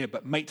community here,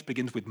 but mates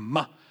begins with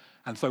M.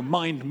 And so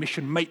mind,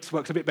 mission, mates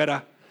works a bit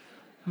better.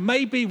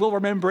 Maybe we'll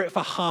remember it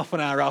for half an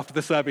hour after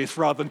the service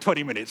rather than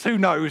 20 minutes. Who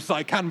knows?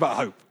 I can but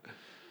hope.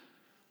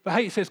 But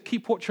hey, it says,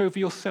 keep watch over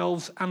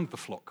yourselves and the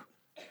flock.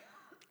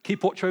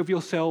 Keep watch over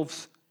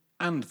yourselves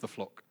and the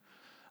flock.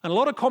 And a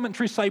lot of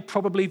commentaries say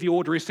probably the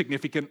order is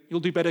significant.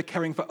 You'll do better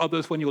caring for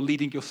others when you're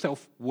leading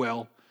yourself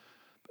well.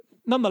 But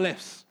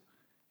nonetheless,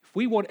 if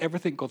we want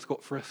everything God's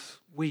got for us,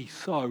 we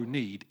so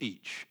need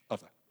each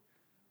other.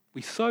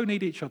 We so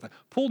need each other.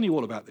 Paul knew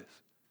all about this.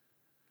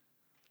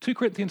 2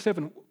 Corinthians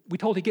 7, we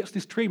told he gets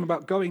this dream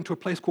about going to a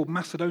place called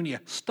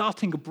Macedonia,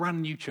 starting a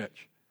brand new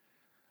church.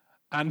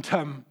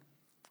 And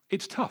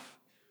it's tough.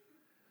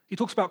 He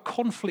talks about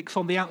conflicts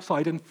on the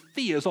outside and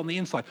fears on the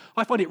inside.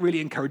 I find it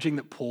really encouraging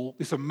that Paul,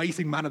 this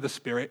amazing man of the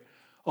Spirit,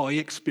 he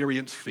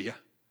experienced fear.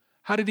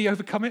 How did he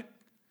overcome it?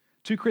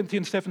 2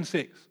 Corinthians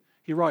 7:6,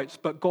 he writes,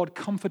 but God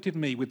comforted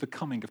me with the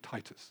coming of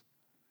Titus.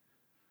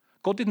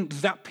 God didn't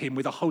zap him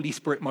with a Holy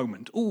Spirit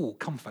moment. Ooh,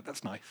 comfort,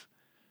 that's nice.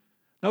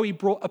 No, he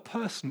brought a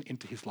person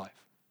into his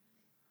life.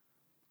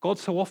 God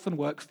so often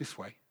works this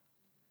way.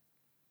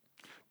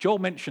 Joel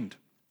mentioned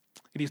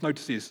in his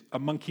notices a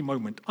monkey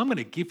moment. I'm going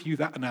to give you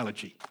that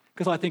analogy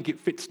because I think it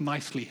fits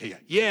nicely here.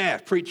 Yeah,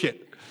 preach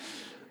it.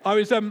 I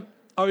was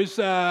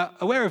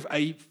aware of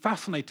a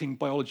fascinating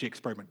biology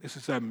experiment. This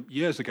is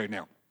years ago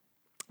now.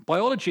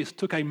 Biologists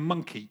took a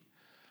monkey,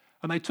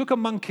 and they took a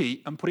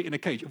monkey and put it in a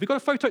cage. Have you got a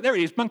photo? There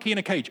it is, monkey in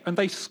a cage. And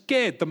they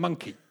scared the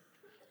monkey.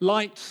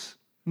 Lights,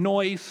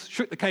 noise,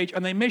 shook the cage,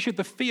 and they measured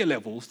the fear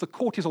levels, the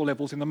cortisol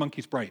levels in the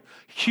monkey's brain.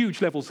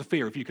 Huge levels of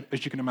fear,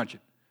 as you can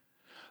imagine.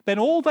 Then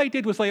all they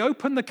did was they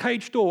opened the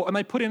cage door and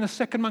they put in a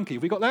second monkey.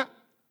 Have we got that?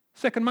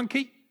 Second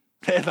monkey?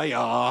 There they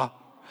are.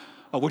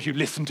 Oh, would you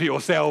listen to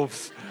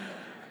yourselves?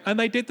 And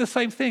they did the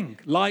same thing.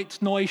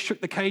 Lights, noise,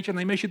 shook the cage, and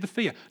they measured the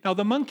fear. Now,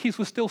 the monkeys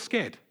were still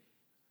scared.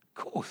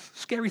 Of course,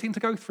 scary thing to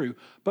go through.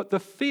 But the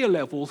fear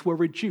levels were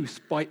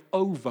reduced by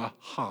over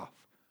half.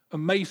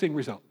 Amazing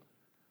result.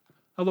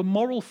 Now, the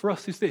moral for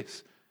us is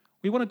this.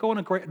 We want to go on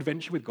a great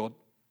adventure with God.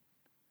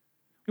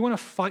 We want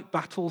to fight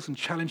battles and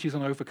challenges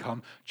and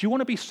overcome. Do you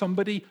want to be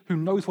somebody who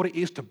knows what it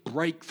is to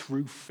break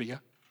through fear?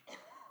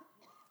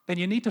 Then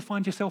you need to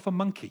find yourself a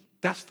monkey.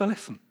 That's the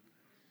lesson.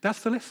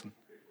 That's the lesson.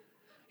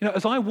 You know,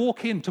 as I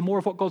walk into more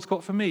of what God's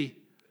got for me,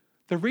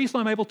 the reason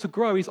I'm able to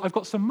grow is I've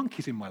got some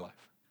monkeys in my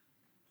life.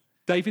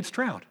 David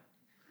Stroud.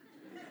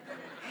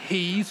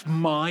 He's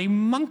my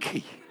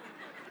monkey.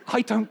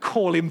 I don't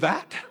call him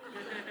that,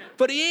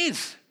 but he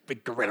is.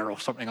 Big gorilla or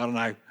something, I don't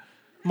know.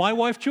 My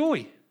wife,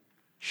 Joy.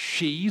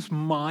 She's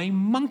my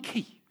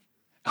monkey.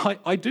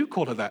 I do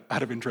call her that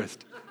out of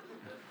interest.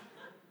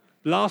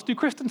 Lars Du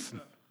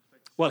Christensen.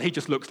 Well, he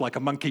just looks like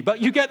a monkey,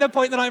 but you get the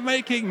point that I'm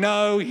making.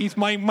 No, he's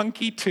my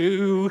monkey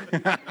too.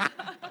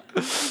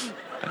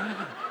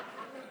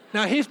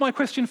 Now, here's my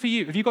question for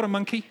you. Have you got a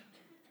monkey?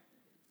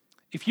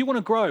 If you want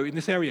to grow in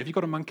this area, have you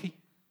got a monkey?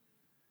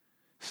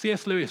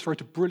 C.S. Lewis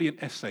wrote a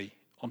brilliant essay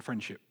on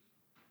friendship.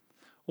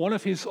 One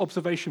of his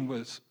observations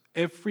was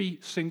every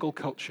single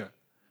culture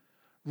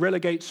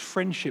relegates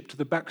friendship to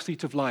the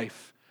backseat of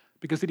life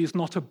because it is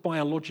not a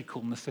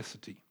biological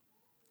necessity.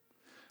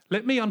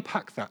 Let me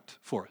unpack that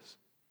for us.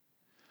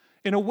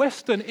 In a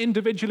Western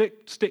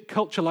individualistic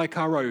culture like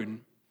our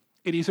own,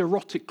 it is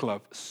erotic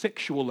love,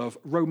 sexual love,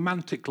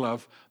 romantic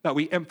love that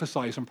we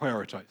emphasize and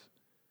prioritize.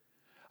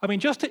 I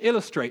mean, just to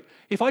illustrate,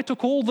 if I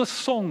took all the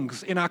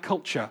songs in our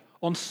culture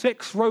on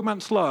sex,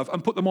 romance, love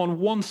and put them on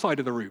one side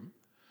of the room,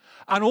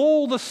 and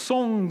all the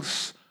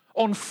songs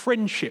on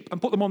friendship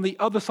and put them on the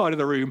other side of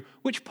the room,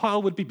 which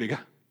pile would be bigger?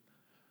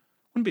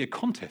 Wouldn't be a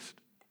contest.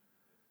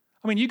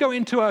 I mean, you go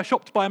into a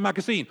shop to buy a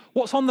magazine.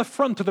 What's on the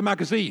front of the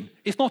magazine?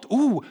 It's not,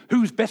 ooh,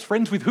 who's best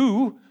friends with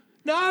who?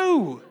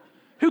 No.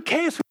 Who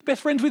cares who's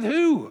best friends with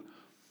who?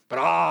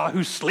 But,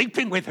 who's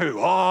sleeping with who?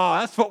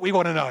 That's what we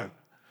want to know.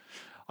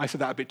 I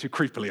said that a bit too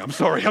creepily. I'm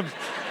sorry. I'd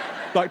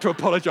like to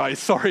apologize.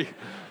 Sorry.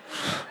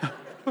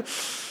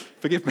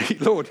 Forgive me,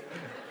 Lord.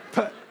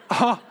 But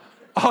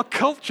our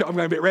culture, I'm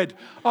going a bit red.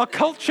 Our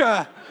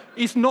culture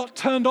is not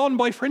turned on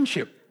by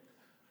friendship.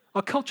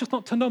 Our culture's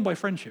not turned on by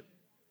friendship.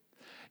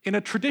 In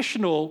a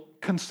traditional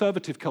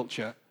conservative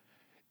culture,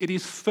 it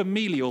is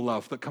familial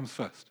love that comes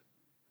first.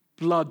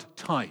 Blood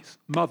ties,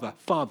 mother,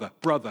 father,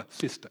 brother,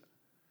 sister.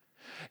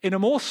 In a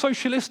more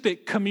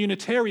socialistic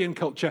communitarian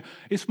culture,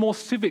 it's more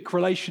civic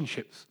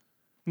relationships,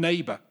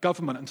 neighbor,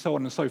 government, and so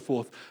on and so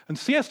forth. And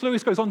C.S.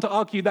 Lewis goes on to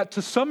argue that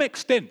to some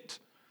extent,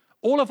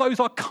 all of those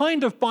are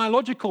kind of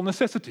biological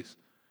necessities.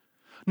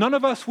 None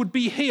of us would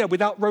be here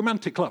without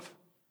romantic love.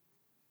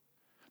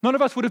 None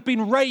of us would have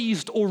been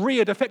raised or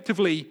reared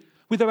effectively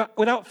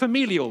without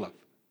familial love.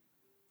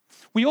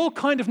 We all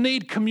kind of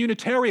need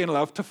communitarian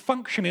love to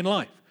function in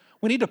life.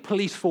 We need a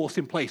police force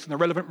in place and the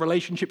relevant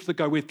relationships that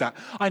go with that.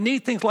 I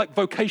need things like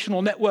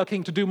vocational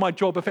networking to do my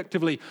job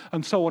effectively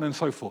and so on and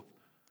so forth.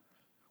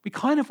 We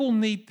kind of all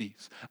need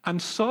these.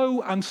 And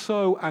so,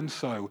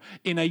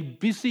 in a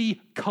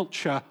busy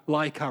culture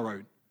like our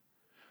own,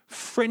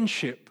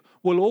 friendship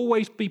will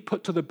always be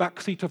put to the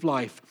backseat of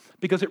life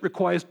because it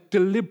requires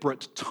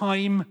deliberate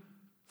time,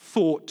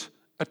 thought,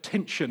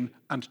 attention,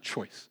 and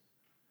choice.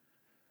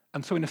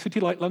 And so in a city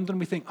like London,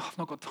 we think, I've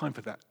not got time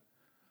for that.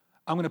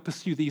 I'm going to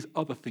pursue these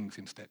other things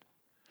instead.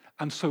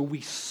 And so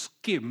we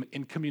skim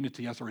in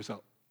community as a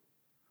result.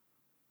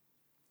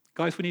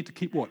 Guys, we need to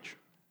keep watch.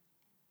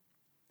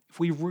 If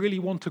we really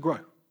want to grow,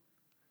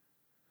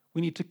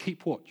 we need to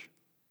keep watch.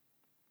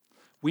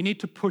 We need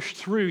to push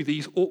through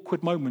these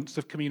awkward moments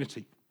of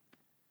community.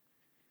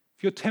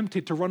 If you're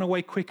tempted to run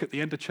away quick at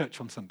the end of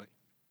church on Sunday,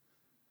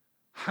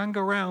 hang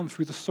around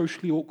through the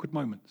socially awkward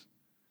moments.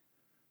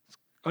 It's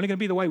only going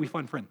to be the way we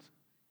find friends.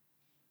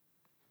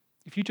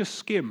 If you just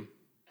skim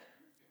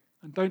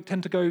and don't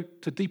tend to go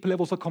to deeper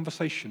levels of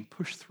conversation,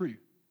 push through.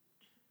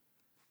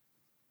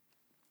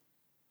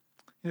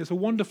 There's a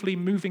wonderfully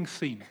moving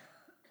scene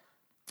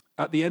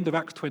at the end of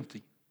Acts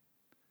 20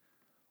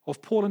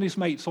 of Paul and his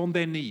mates on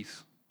their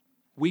knees,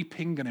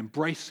 weeping and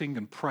embracing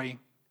and praying.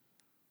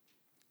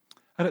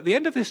 And at the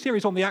end of this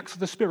series on the Acts of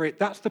the Spirit,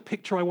 that's the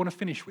picture I want to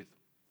finish with.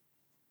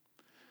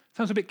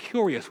 Sounds a bit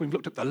curious. We've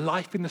looked at the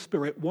life in the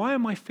Spirit. Why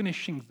am I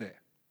finishing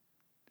there?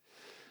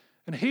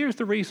 And here's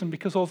the reason,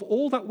 because of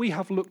all that we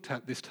have looked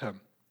at this term,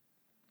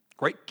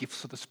 great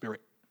gifts of the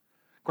Spirit,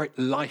 great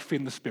life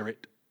in the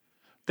Spirit,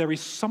 there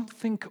is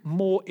something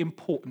more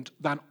important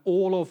than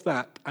all of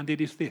that, and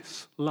it is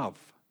this: love.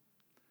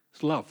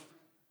 It's love.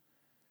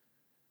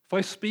 If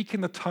I speak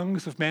in the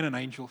tongues of men and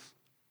angels,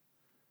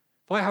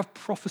 if I have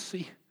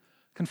prophecy,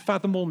 can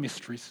fathom all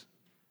mysteries,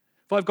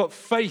 if I've got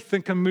faith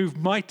and can move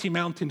mighty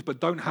mountains but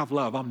don't have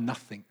love, I'm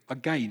nothing.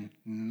 Again,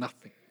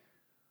 nothing.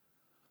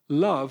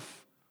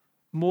 Love,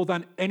 more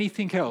than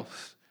anything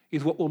else,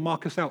 is what will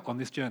mark us out on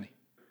this journey.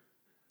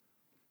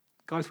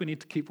 Guys, we need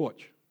to keep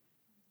watch.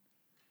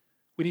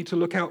 We need to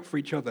look out for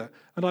each other.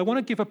 And I want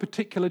to give a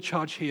particular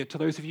charge here to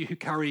those of you who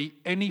carry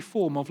any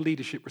form of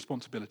leadership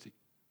responsibility.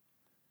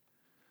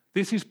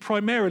 This is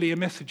primarily a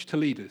message to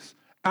leaders.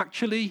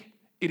 Actually,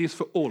 it is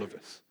for all of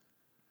us.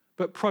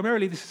 But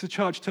primarily, this is a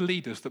charge to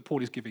leaders that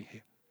Paul is giving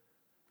here.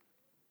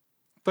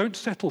 Don't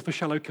settle for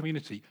shallow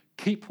community.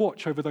 Keep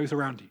watch over those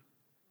around you.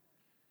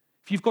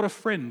 If you've got a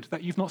friend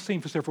that you've not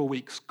seen for several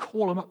weeks,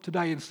 call them up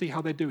today and see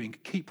how they're doing.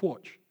 Keep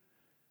watch.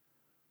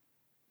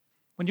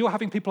 When you're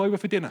having people over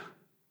for dinner,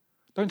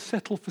 don't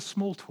settle for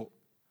small talk.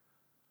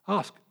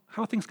 Ask,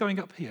 how are things going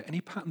up here?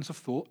 Any patterns of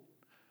thought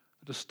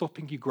that are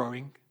stopping you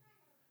growing?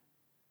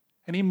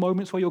 Any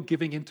moments where you're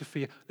giving in to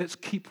fear? Let's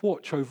keep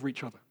watch over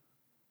each other.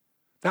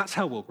 That's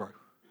how we'll grow,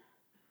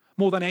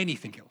 more than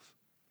anything else.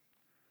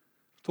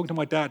 I was talking to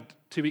my dad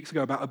 2 weeks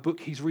ago about a book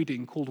he's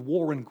reading called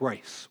War and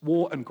Grace.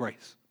 War and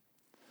Grace.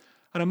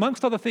 And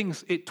amongst other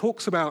things, it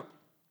talks about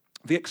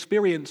the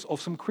experience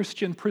of some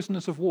Christian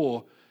prisoners of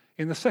war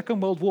in the Second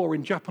World War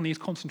in Japanese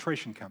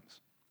concentration camps.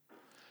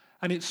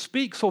 And it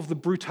speaks of the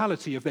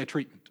brutality of their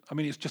treatment. I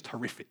mean, it's just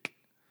horrific.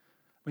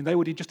 I mean, they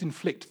would just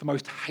inflict the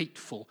most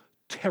hateful,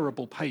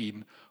 terrible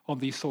pain on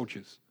these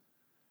soldiers.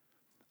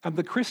 And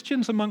the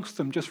Christians amongst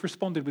them just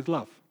responded with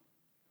love.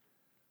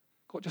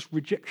 Got just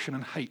rejection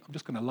and hate. I'm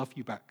just going to love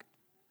you back.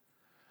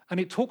 And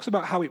it talks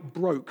about how it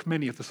broke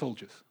many of the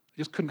soldiers.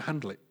 They just couldn't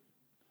handle it.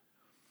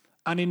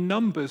 And in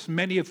numbers,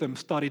 many of them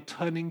started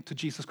turning to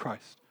Jesus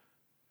Christ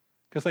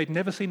because they'd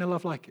never seen a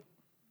love like it.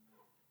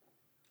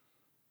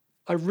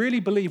 I really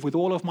believe with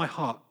all of my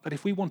heart that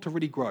if we want to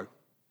really grow,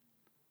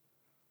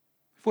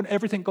 if we want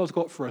everything God's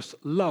got for us,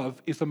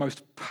 love is the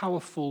most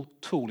powerful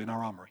tool in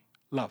our armory.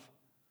 Love.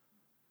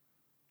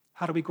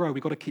 How do we grow?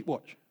 We've got to keep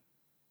watch.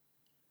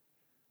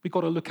 We've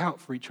got to look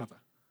out for each other.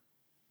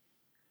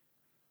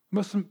 We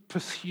mustn't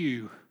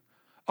pursue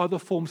other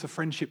forms of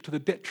friendship to the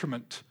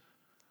detriment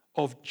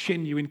of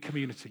genuine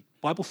community.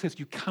 The Bible says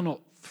you cannot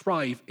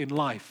thrive in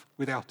life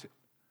without it.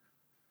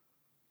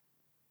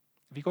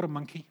 Have you got a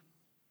monkey?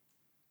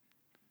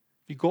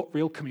 Have you got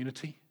real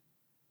community?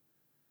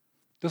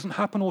 It doesn't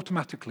happen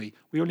automatically.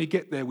 We only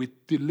get there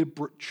with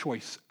deliberate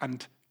choice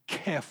and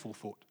careful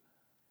thought.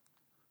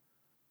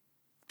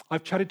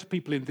 I've chatted to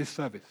people in this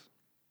service,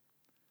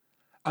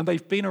 and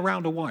they've been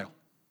around a while,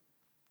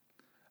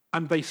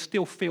 and they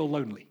still feel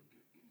lonely.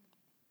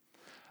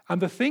 And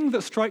the thing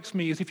that strikes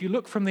me is if you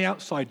look from the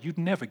outside, you'd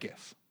never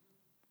guess.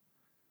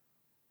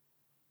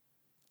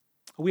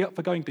 Are we up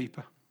for going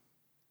deeper? Are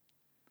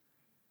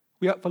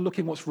we up for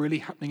looking what's really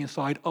happening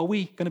inside? Are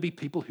we going to be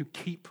people who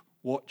keep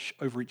watch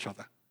over each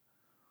other?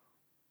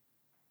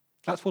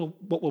 That's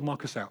what will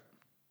mark us out.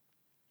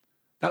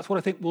 That's what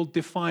I think will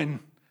define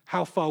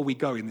how far we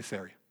go in this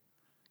area.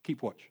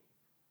 Keep watch.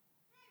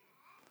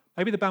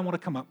 Maybe the band want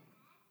to come up.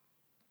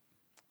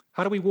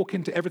 How do we walk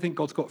into everything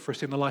God's got for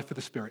us in the life of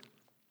the Spirit?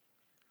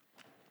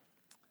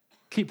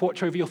 Keep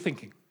watch over your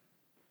thinking.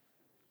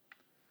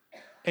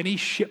 Any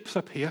ships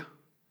up here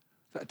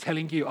that are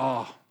telling you,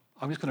 I'm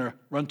just going to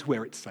run to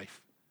where it's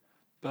safe.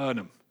 Burn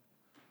them.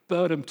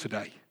 Burn them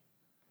today.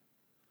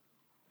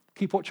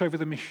 Keep watch over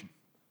the mission.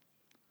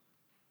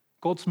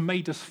 God's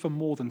made us for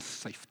more than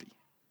safety.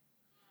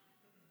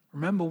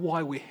 Remember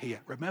why we're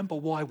here. Remember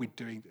why we're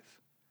doing this.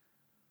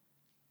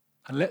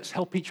 And let's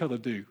help each other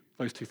do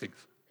those two things.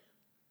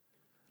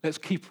 Let's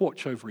keep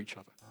watch over each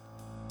other.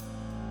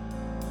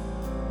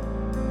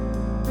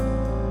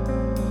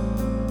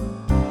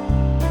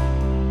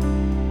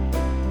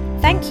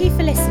 Thank you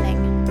for listening.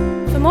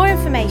 For more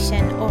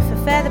information or for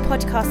further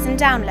podcasts and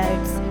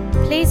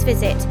downloads, please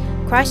visit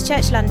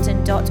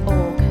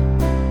christchurchlondon.org.